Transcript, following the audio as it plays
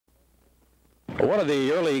One of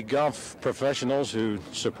the early golf professionals who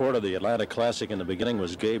supported the Atlanta Classic in the beginning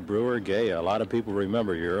was Gay Brewer. Gay, a lot of people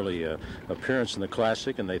remember your early appearance in the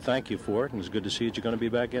Classic, and they thank you for it, and it's good to see that you're going to be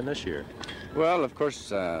back in this year. Well, of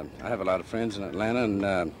course, I have a lot of friends in Atlanta,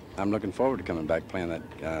 and I'm looking forward to coming back playing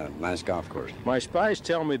that nice golf course. My spies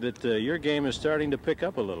tell me that your game is starting to pick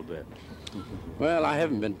up a little bit. Well, I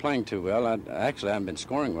haven't been playing too well. Actually, I haven't been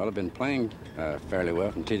scoring well. I've been playing fairly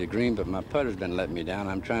well from tee to green, but my putter's been letting me down.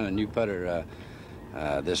 I'm trying a new putter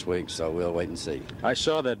this week, so we'll wait and see. I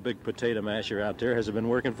saw that big potato masher out there. Has it been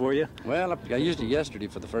working for you? Well, I used it yesterday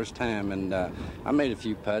for the first time, and I made a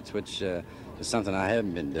few putts, which is something I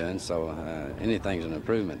haven't been doing, so anything's an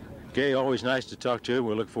improvement. Gay, always nice to talk to you.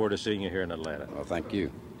 We'll look forward to seeing you here in Atlanta. Well, thank you.